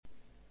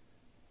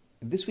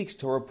This week's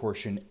Torah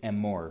portion,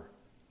 Emor,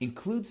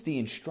 includes the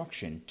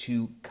instruction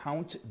to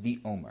count the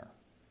Omer.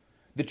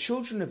 The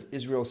children of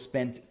Israel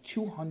spent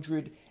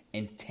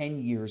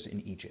 210 years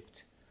in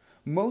Egypt,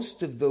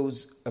 most of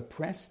those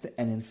oppressed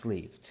and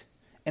enslaved.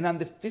 And on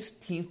the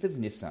 15th of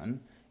Nisan,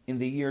 in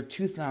the year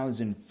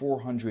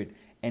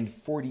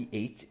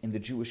 2448 in the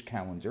Jewish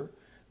calendar,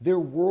 their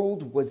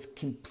world was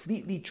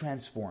completely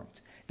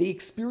transformed. They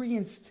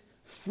experienced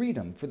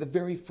freedom for the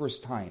very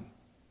first time.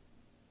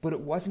 But it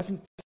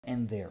wasn't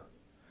end there.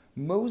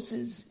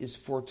 Moses is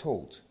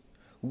foretold,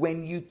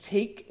 when you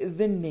take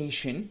the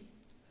nation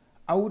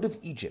out of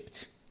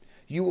Egypt,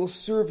 you will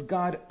serve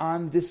God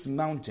on this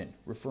mountain,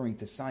 referring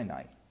to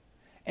Sinai.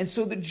 And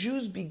so the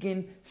Jews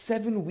begin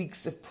 7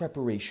 weeks of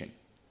preparation,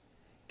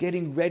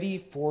 getting ready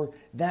for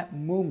that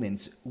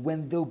moment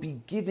when they'll be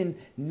given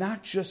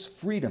not just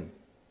freedom,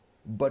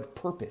 but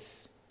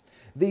purpose.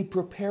 They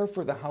prepare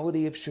for the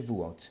holiday of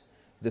Shavuot,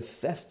 the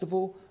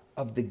festival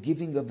of the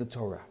giving of the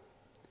Torah.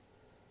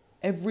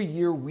 Every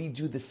year we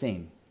do the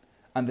same.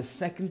 On the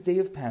second day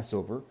of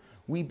Passover,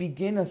 we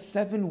begin a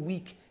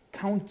 7-week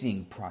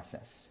counting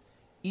process,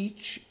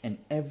 each and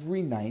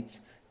every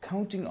night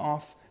counting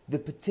off the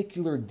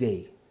particular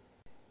day.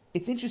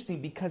 It's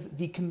interesting because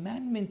the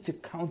commandment to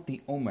count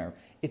the Omer,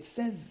 it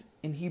says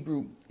in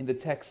Hebrew in the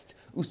text,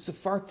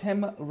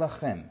 Usafartem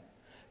lachem,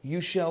 you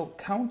shall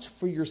count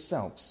for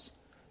yourselves.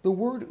 The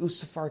word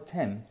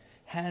usafartem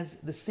has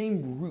the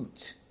same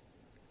root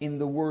in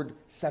the word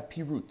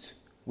sapirut,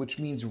 which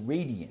means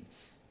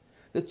radiance.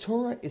 The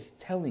Torah is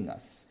telling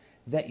us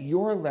that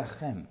your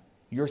lechem,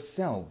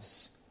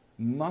 yourselves,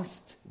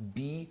 must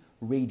be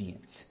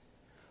radiant.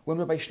 When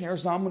Rabbi Shner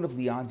Zalman of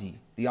Liadi,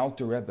 the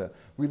Alter Rebbe,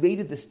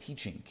 related this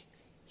teaching,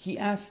 he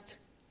asked,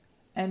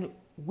 and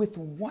with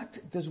what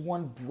does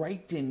one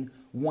brighten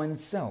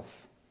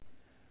oneself?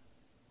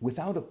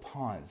 Without a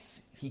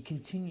pause, he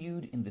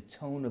continued in the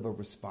tone of a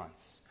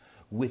response,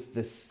 with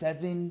the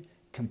 7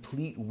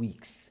 complete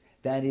weeks,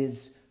 that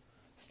is,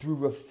 through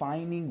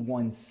refining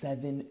one's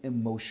 7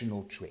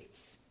 emotional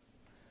traits.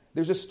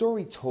 There's a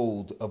story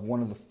told of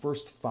one of the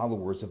first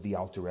followers of the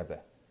Alter Rebbe,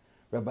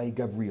 Rabbi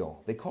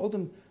Gavriel. They called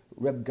him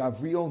Reb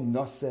Gavriel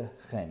Noseh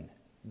Chen,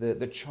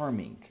 the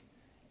charming,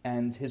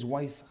 and his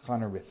wife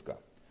Chana Rivka.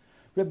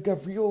 Reb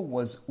Gavriel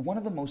was one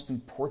of the most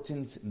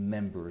important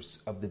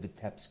members of the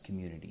Vitebsk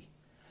community.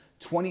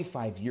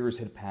 25 years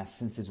had passed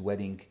since his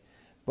wedding,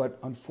 but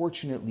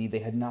unfortunately they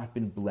had not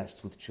been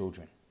blessed with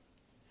children.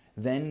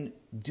 Then,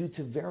 due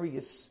to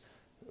various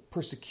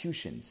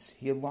persecutions,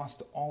 he had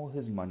lost all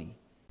his money.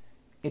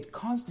 It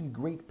caused him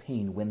great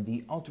pain when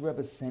the Alter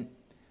Rebbe sent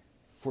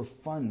for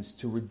funds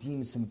to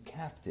redeem some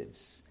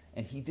captives,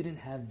 and he didn't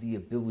have the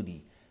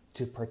ability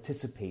to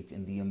participate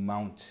in the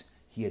amount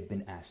he had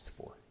been asked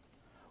for.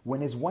 When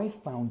his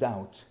wife found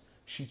out,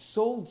 she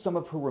sold some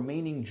of her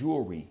remaining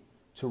jewelry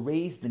to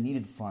raise the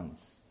needed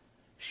funds.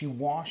 She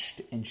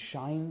washed and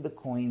shined the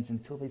coins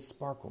until they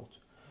sparkled.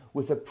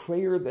 With a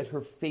prayer that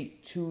her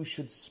fate too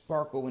should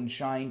sparkle and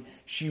shine,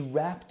 she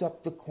wrapped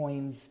up the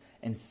coins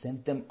and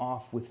sent them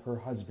off with her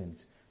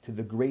husband to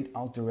the great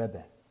Alter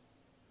Rebbe.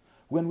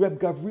 When Reb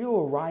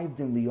Gavriel arrived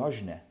in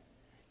Liozne,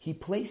 he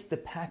placed the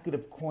packet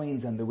of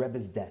coins on the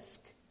Rebbe's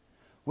desk.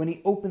 When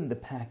he opened the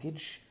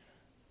package,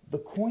 the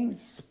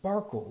coins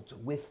sparkled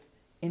with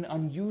an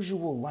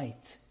unusual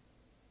light.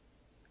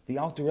 The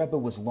Alter Rebbe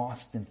was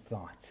lost in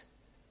thought.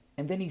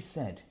 And then he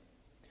said,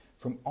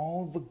 from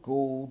all the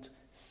gold,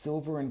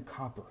 silver, and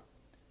copper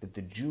that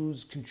the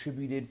Jews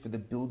contributed for the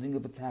building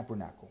of a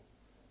tabernacle,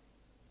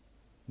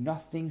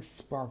 nothing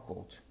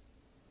sparkled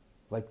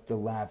like the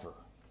laver,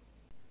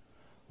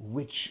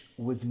 which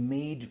was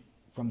made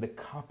from the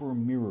copper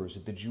mirrors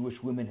that the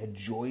Jewish women had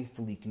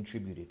joyfully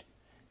contributed.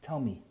 Tell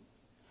me,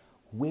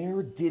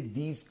 where did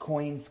these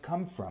coins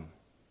come from?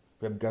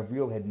 Reb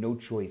Gavriel had no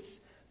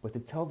choice but to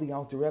tell the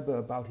Alter Rebbe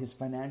about his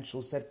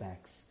financial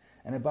setbacks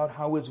and about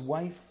how his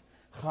wife,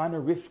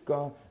 Chana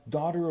Rivka,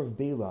 daughter of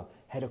Bela,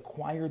 had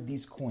acquired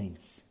these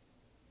coins.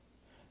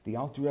 The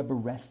Alter Rebbe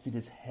rested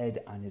his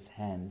head on his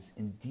hands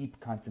in deep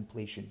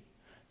contemplation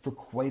for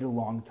quite a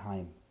long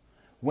time.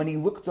 When he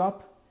looked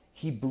up,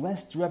 he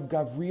blessed Reb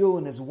Gavriel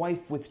and his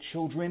wife with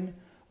children,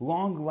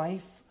 long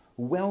life,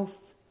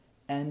 wealth,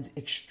 and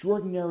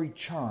extraordinary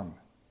charm.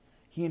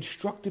 He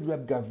instructed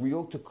Reb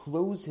Gavriel to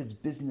close his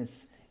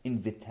business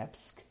in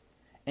Vitebsk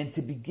and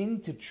to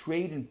begin to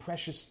trade in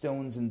precious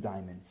stones and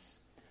diamonds.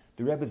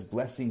 The Rebbe's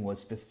blessing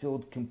was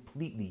fulfilled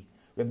completely.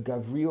 Reb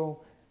Gavriel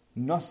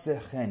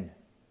Noseh Chen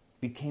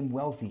became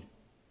wealthy.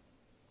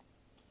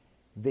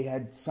 They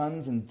had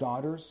sons and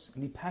daughters,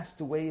 and he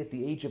passed away at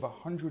the age of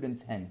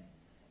 110,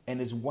 and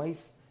his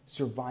wife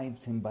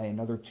survived him by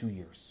another 2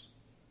 years.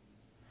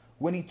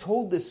 When he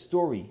told this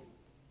story,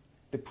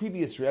 the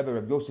previous Rebbe,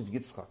 Reb Yosef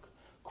Yitzchak,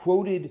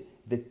 quoted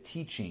the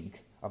teaching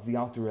of the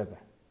Alter Rebbe,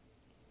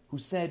 who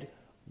said,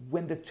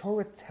 when the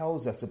Torah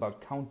tells us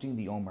about counting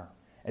the Omer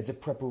as a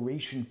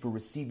preparation for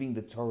receiving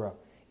the Torah,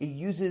 it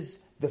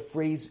uses the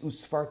phrase,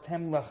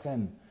 Usfartem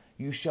lachem,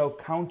 you shall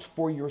count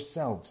for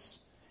yourselves.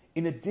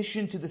 In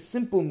addition to the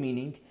simple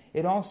meaning,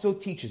 it also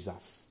teaches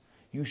us,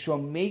 You shall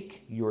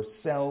make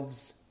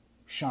yourselves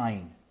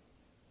shine,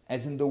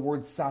 as in the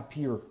word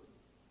sapir,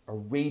 a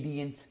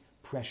radiant,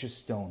 precious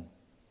stone.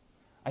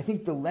 I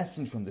think the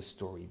lesson from the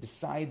story,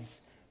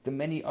 besides the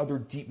many other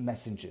deep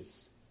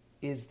messages,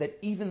 is that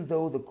even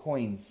though the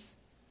coins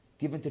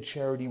given to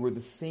charity were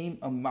the same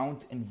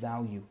amount and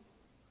value,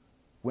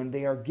 when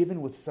they are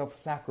given with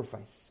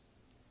self-sacrifice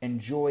and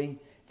joy,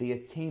 they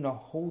attain a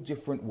whole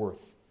different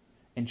worth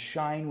and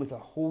shine with a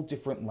whole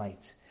different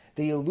light.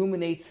 They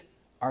illuminate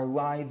our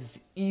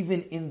lives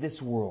even in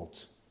this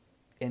world,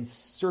 and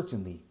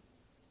certainly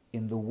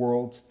in the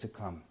world to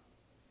come.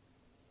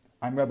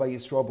 I'm Rabbi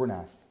Yisrael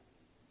Bernath.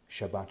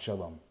 Shabbat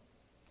Shalom.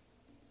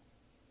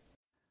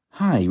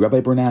 Hi,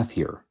 Rabbi Bernath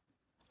here.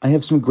 I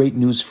have some great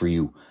news for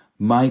you.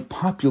 My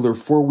popular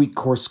 4-week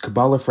course,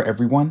 Kabbalah for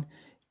Everyone,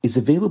 is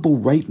available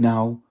right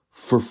now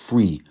for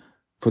free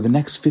for the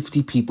next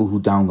 50 people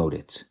who download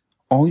it.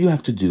 All you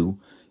have to do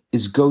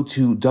is go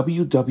to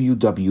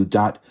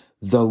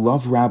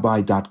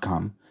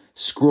www.theloverabbi.com,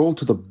 scroll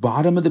to the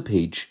bottom of the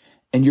page,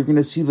 and you're going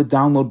to see the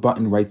download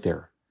button right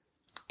there.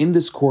 In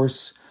this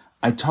course,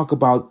 I talk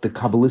about the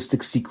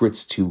Kabbalistic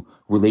secrets to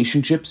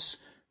relationships,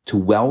 to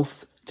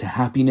wealth, to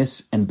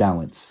happiness, and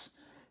balance.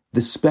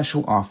 This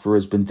special offer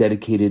has been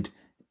dedicated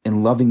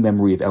in loving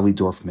memory of Ellie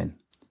Dorfman.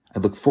 I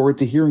look forward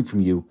to hearing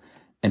from you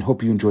and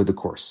hope you enjoy the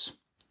course.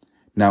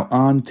 Now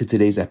on to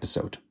today's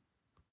episode.